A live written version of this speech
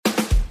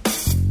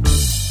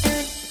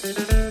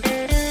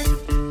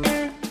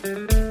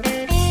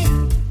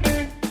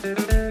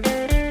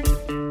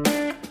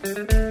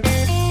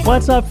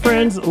What's up,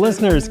 friends,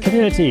 listeners,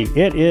 community?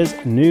 It is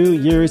New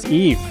Year's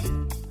Eve.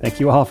 Thank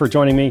you all for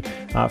joining me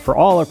for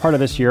all or part of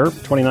this year,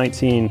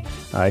 2019.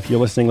 If you're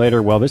listening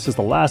later, well, this is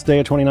the last day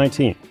of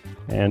 2019.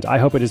 And I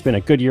hope it has been a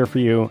good year for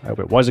you. I hope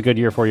it was a good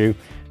year for you.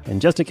 And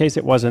just in case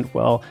it wasn't,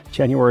 well,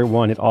 January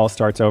 1, it all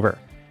starts over.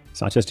 It's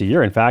not just a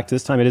year. In fact,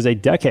 this time it is a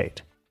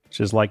decade, which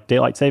is like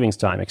daylight savings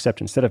time, except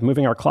instead of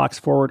moving our clocks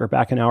forward or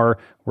back an hour,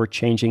 we're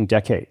changing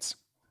decades.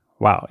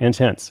 Wow,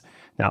 intense.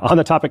 Now, on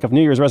the topic of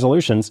New Year's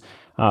resolutions,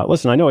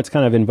 listen, I know it's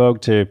kind of in vogue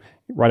to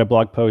write a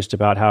blog post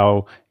about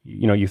how,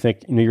 you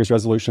think New Year's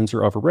resolutions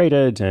are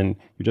overrated and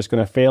you're just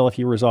going to fail if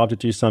you resolve to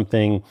do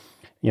something,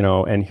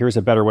 and here's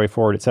a better way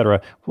forward, et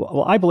cetera.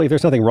 Well, I believe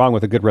there's nothing wrong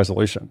with a good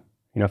resolution.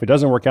 If it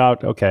doesn't work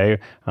out, okay,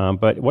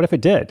 but what if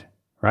it did,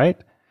 right?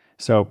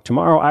 So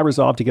tomorrow I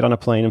resolve to get on a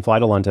plane and fly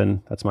to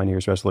London. That's my New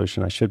Year's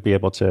resolution. I should be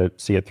able to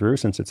see it through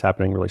since it's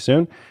happening really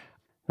soon.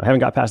 I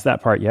haven't got past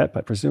that part yet,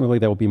 but presumably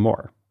there will be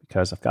more,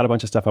 because I've got a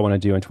bunch of stuff I want to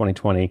do in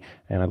 2020,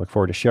 and I look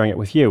forward to sharing it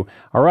with you.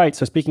 All right,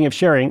 so speaking of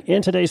sharing,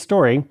 in today's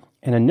story,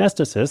 an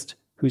anesthetist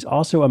who's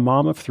also a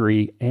mom of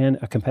 3 and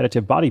a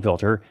competitive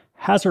bodybuilder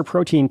has her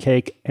protein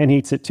cake and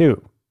eats it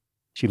too.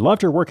 She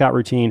loved her workout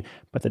routine,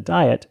 but the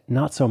diet,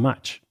 not so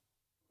much.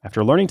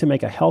 After learning to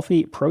make a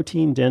healthy,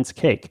 protein-dense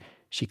cake,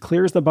 she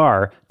clears the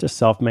bar to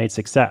self-made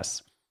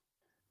success.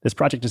 This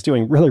project is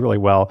doing really, really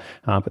well,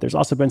 but there's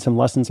also been some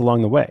lessons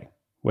along the way,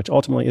 which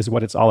ultimately is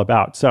what it's all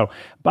about. So,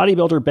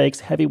 Bodybuilder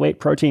bakes heavyweight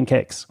protein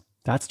cakes.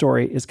 That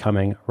story is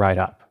coming right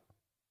up.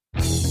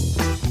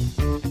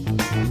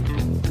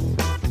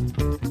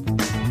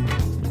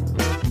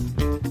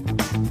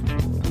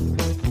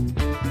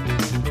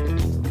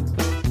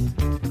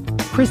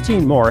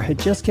 Christine Moore had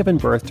just given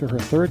birth to her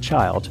 3rd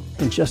child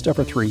in just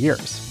over 3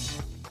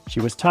 years. She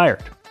was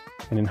tired,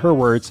 and in her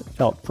words,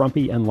 felt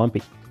frumpy and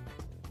lumpy.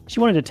 She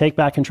wanted to take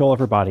back control of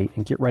her body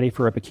and get ready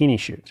for a bikini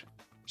shoot.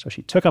 So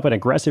she took up an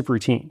aggressive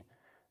routine,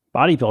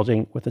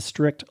 bodybuilding with a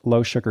strict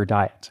low-sugar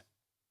diet.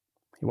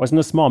 It wasn't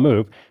a small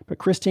move, but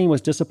Christine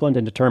was disciplined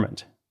and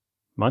determined.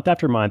 Month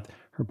after month,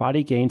 her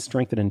body gained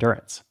strength and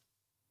endurance.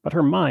 But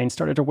her mind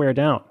started to wear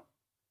down.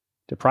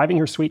 Depriving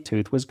her sweet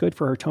tooth was good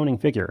for her toning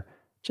figure,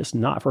 just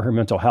not for her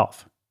mental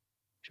health.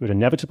 She would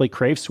inevitably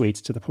crave sweets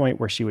to the point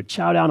where she would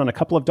chow down on a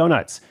couple of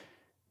donuts,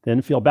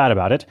 then feel bad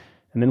about it,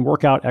 and then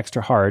work out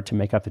extra hard to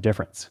make up the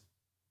difference.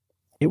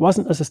 It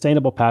wasn't a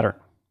sustainable pattern.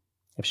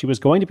 If she was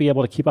going to be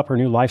able to keep up her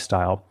new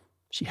lifestyle,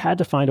 she had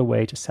to find a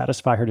way to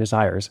satisfy her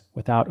desires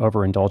without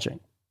overindulging.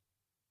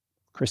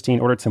 Christine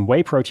ordered some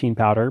whey protein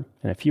powder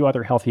and a few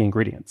other healthy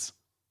ingredients: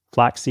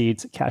 flax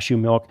seeds, cashew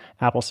milk,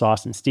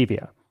 applesauce, and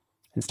stevia,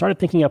 and started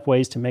thinking up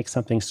ways to make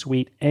something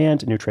sweet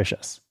and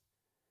nutritious.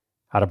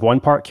 Out of 1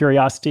 part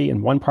curiosity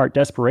and 1 part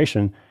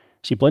desperation,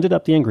 she blended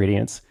up the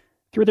ingredients,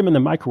 threw them in the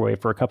microwave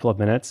for a couple of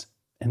minutes,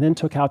 and then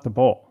took out the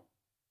bowl.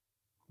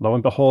 Lo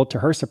and behold, to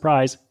her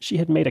surprise, she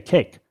had made a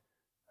cake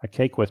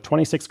with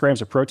 26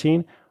 grams of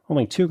protein,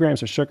 only 2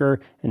 grams of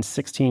sugar, and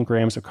 16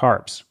 grams of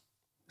carbs.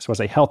 This was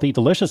a healthy,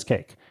 delicious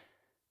cake.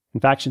 In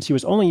fact, since she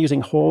was only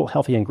using whole,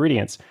 healthy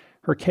ingredients,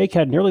 her cake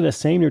had nearly the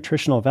same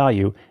nutritional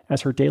value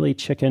as her daily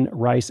chicken,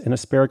 rice, and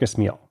asparagus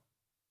meal.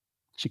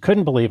 She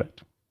couldn't believe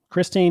it.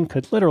 Christine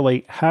could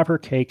literally have her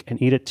cake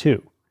and eat it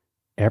too,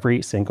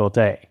 every single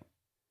day.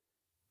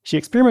 She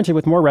experimented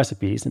with more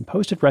recipes and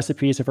posted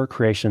recipes of her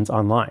creations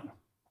online,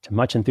 to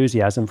much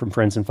enthusiasm from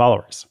friends and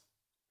followers.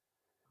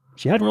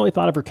 She hadn't really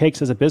thought of her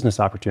cakes as a business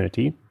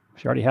opportunity.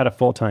 She already had a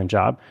full-time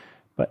job,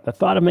 but the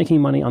thought of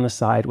making money on the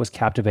side was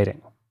captivating.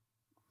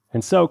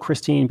 And so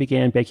Christine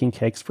began baking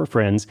cakes for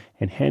friends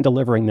and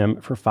hand-delivering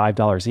them for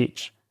 $5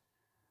 each.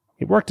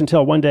 It worked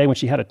until one day when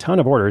she had a ton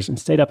of orders and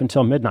stayed up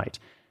until midnight,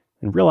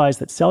 and realized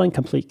that selling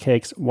complete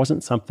cakes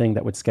wasn't something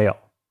that would scale.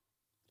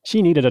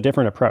 She needed a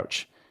different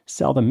approach: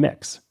 sell the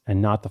mix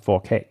and not the full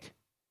cake.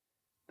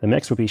 The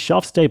mix would be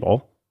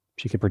shelf-stable,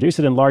 she could produce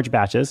it in large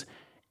batches,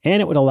 and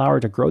it would allow her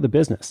to grow the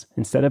business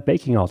instead of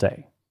baking all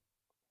day.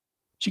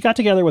 She got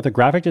together with a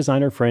graphic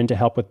designer friend to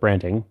help with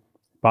branding,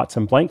 bought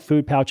some blank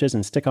food pouches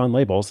and stick-on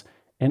labels,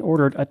 and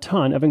ordered a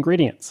ton of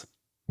ingredients,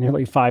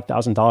 nearly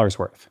 $5,000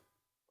 worth.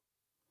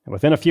 And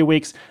within a few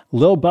weeks,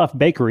 Lil Buff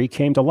Bakery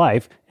came to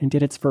life and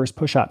did its first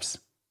push-ups.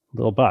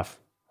 Lil Buff,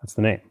 that's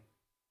the name.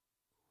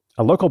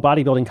 A local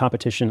bodybuilding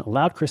competition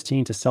allowed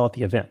Christine to sell at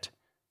the event,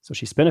 so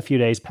she spent a few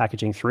days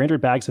packaging 300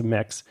 bags of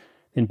mix,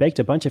 then baked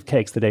a bunch of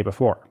cakes the day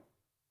before.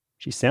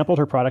 She sampled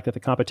her product at the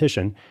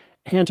competition,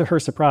 and to her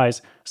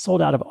surprise,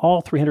 sold out of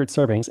all 300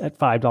 servings at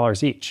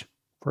 $5 each,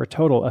 for a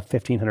total of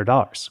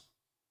 $1,500.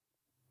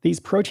 These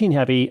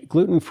protein-heavy,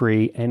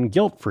 gluten-free, and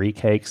guilt-free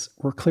cakes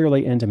were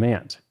clearly in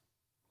demand.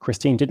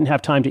 Christine didn't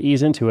have time to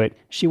ease into it.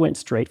 She went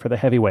straight for the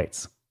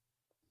heavyweights.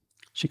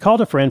 She called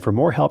a friend for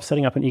more help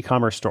setting up an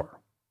e-commerce store.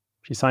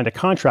 She signed a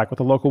contract with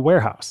a local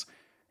warehouse,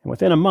 and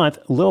within a month,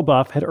 Lil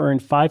Buff had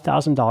earned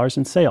 $5,000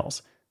 in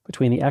sales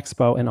between the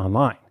expo and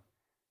online.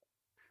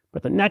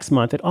 But the next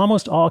month, it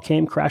almost all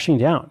came crashing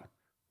down,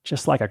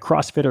 just like a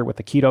CrossFitter with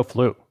the keto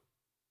flu.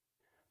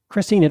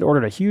 Christine had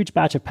ordered a huge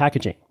batch of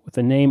packaging with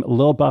the name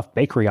Lil Buff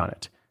Bakery on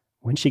it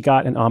when she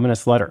got an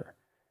ominous letter.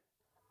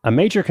 A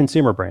major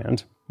consumer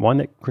brand, one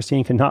that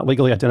Christine could not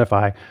legally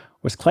identify,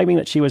 was claiming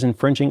that she was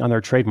infringing on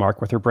their trademark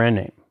with her brand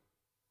name.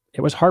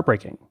 It was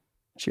heartbreaking.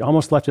 She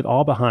almost left it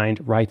all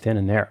behind right then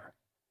and there.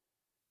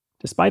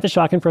 Despite the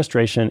shock and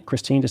frustration,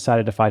 Christine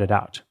decided to fight it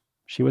out.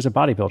 She was a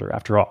bodybuilder,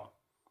 after all.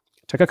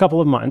 It took a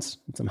couple of months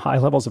and some high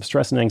levels of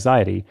stress and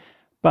anxiety,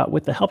 but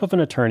with the help of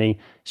an attorney,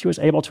 she was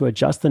able to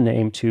adjust the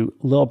name to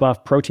Lil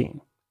Buff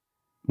Protein,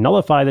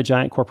 nullify the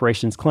giant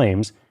corporation's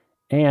claims,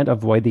 and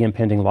avoid the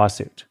impending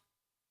lawsuit.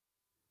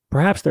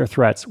 Perhaps their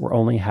threats were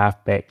only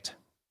half-baked.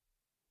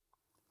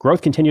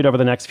 Growth continued over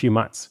the next few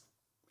months.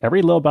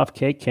 Every Lil Buff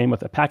cake came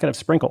with a packet of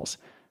sprinkles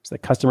so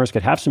that customers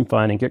could have some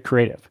fun and get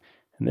creative,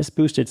 and this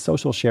boosted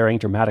social sharing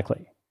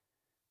dramatically.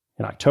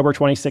 In October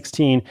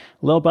 2016,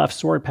 Lil Buff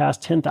soared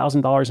past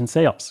 $10,000 in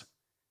sales.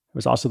 It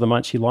was also the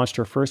month she launched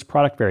her first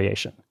product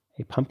variation,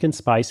 a pumpkin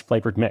spice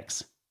flavored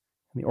mix.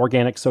 And the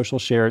organic social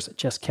shares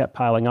just kept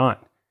piling on.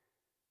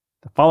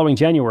 The following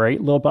January,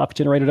 Lil Buff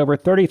generated over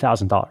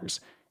 $30,000,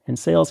 and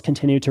sales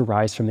continued to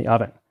rise from the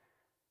oven.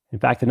 In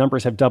fact, the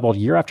numbers have doubled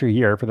year after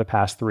year for the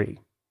past 3.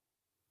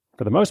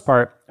 For the most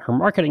part, her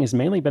marketing has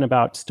mainly been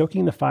about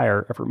stoking the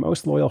fire of her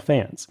most loyal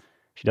fans.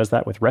 She does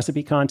that with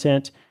recipe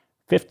content,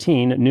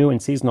 15 new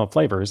and seasonal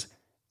flavors,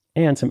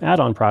 and some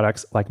add-on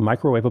products like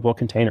microwavable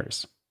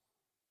containers.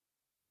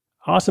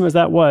 Awesome as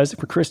that was,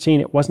 for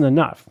Christine, it wasn't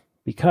enough,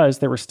 because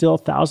there were still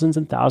thousands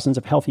and thousands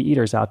of healthy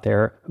eaters out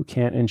there who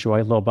can't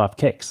enjoy Lil Buff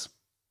cakes.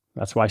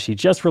 That's why she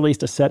just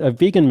released a set of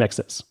vegan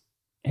mixes,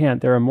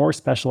 and there are more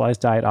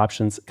specialized diet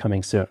options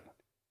coming soon.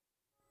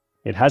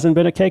 It hasn't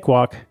been a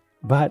cakewalk,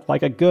 but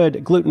like a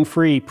good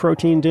gluten-free,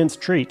 protein-dense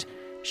treat,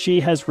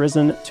 she has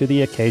risen to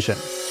the occasion.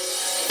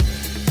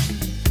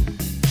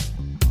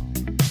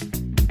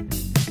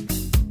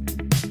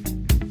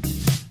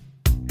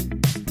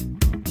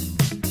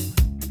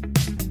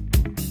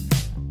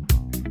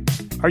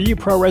 Are you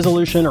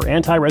pro-resolution or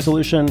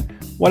anti-resolution?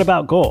 What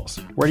about goals?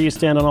 Where do you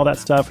stand on all that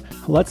stuff?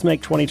 Let's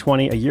make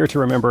 2020 a year to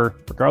remember,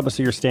 regardless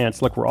of your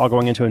stance. Look, we're all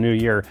going into a new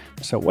year.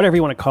 So whatever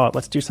you want to call it,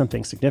 let's do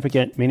something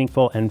significant,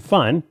 meaningful, and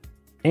fun.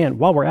 And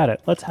while we're at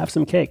it, let's have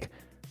some cake,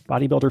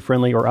 bodybuilder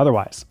friendly or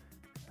otherwise.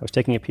 I was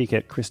taking a peek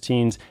at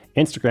Christine's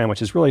Instagram,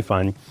 which is really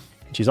fun.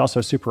 And she's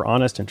also super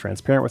honest and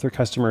transparent with her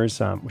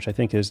customers, which I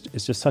think is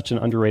just such an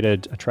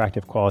underrated,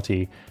 attractive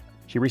quality.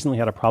 She recently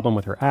had a problem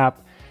with her app,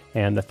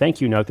 and the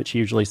thank you note that she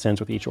usually sends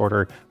with each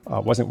order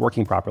wasn't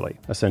working properly,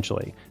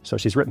 essentially. So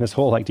she's written this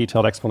whole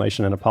detailed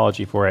explanation and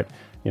apology for it.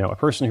 You know, a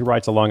person who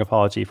writes a long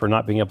apology for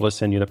not being able to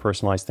send you the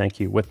personalized thank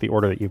you with the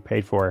order that you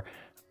paid for,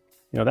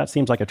 you know, that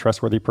seems like a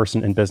trustworthy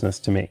person in business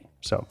to me.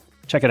 So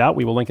check it out.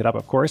 We will link it up,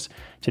 of course.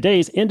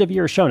 Today's end of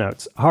year show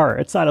notes are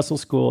at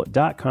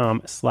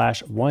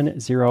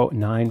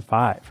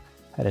sidehustleschool.com/1095.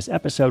 That is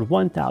episode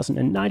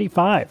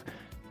 1095.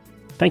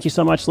 Thank you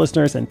so much,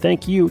 listeners, and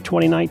thank you,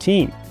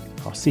 2019.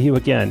 I'll see you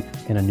again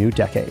in a new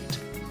decade.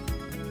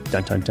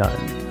 Dun, dun, dun.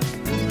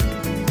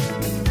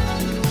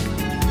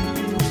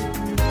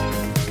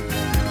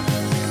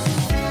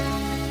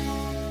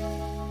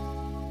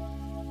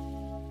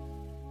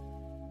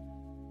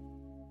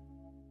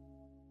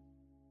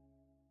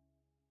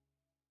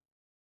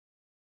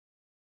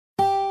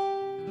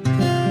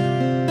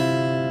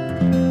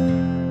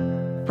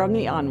 From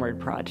the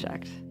Onward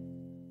Project.